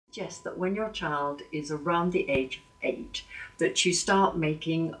Suggest that when your child is around the age of 8, that you start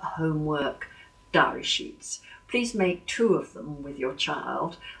making homework diary sheets. Please make 2 of them with your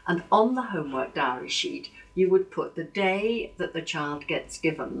child, and on the homework diary sheet you would put the day that the child gets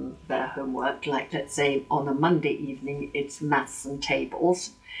given their homework, like let's say on a Monday evening it's maths and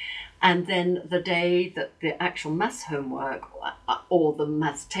tables, and then the day that the actual maths homework or the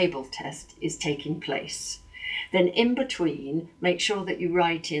maths table test is taking place. Then in between, make sure that you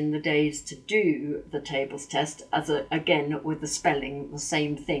write in the days to do the tables test, again with the spelling, the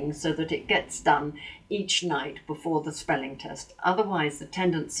same thing, so that it gets done each night before the spelling test. Otherwise, the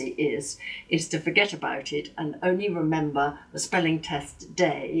tendency is to forget about it and only remember the spelling test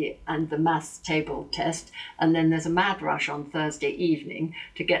day and the maths table test, and then there's a mad rush on Thursday evening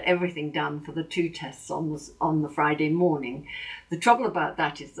to get everything done for the 2 tests on the Friday morning. The trouble about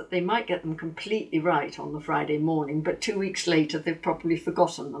that is that they might get them completely right on the Friday morning, but 2 weeks later they've probably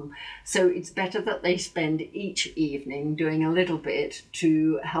forgotten them. So it's better that they spend each evening doing a little bit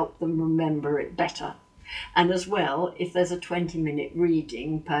to help them remember it better. And as well, if there's a 20-minute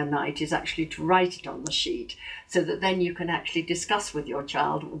reading per night, is actually to write it on the sheet, so that then you can actually discuss with your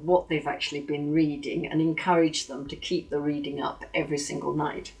child what they've actually been reading and encourage them to keep the reading up every single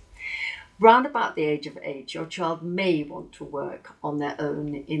night. Round about the age of 8, your child may want to work on their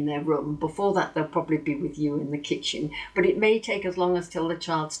own in their room. Before that, they'll probably be with you in the kitchen, but it may take as long as till the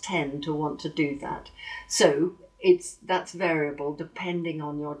child's 10 to want to do that. So that's variable depending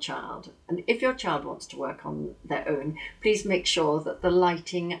on your child. And if your child wants to work on their own, please make sure that the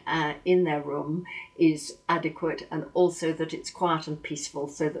lighting in their room is adequate, and also that it's quiet and peaceful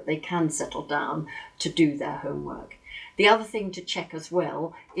so that they can settle down to do their homework. The other thing to check as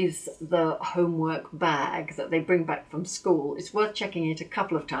well is the homework bag that they bring back from school. It's worth checking it a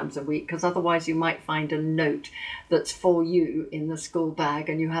couple of times a week, because otherwise you might find a note that's for you in the school bag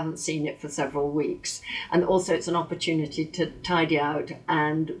and you haven't seen it for several weeks. And also it's an opportunity to tidy out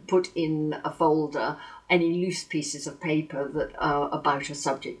and put in a folder any loose pieces of paper that are about a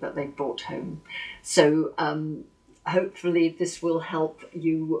subject that they've brought home. So hopefully this will help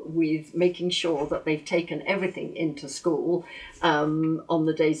you with making sure that they've taken everything into school on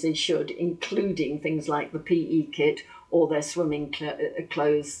the days they should, including things like the PE kit or their swimming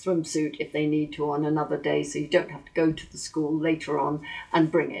clothes, swimsuit if they need to on another day, so you don't have to go to the school later on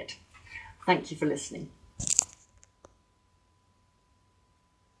and bring it. Thank you for listening.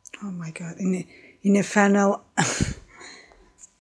 Oh my God, in a final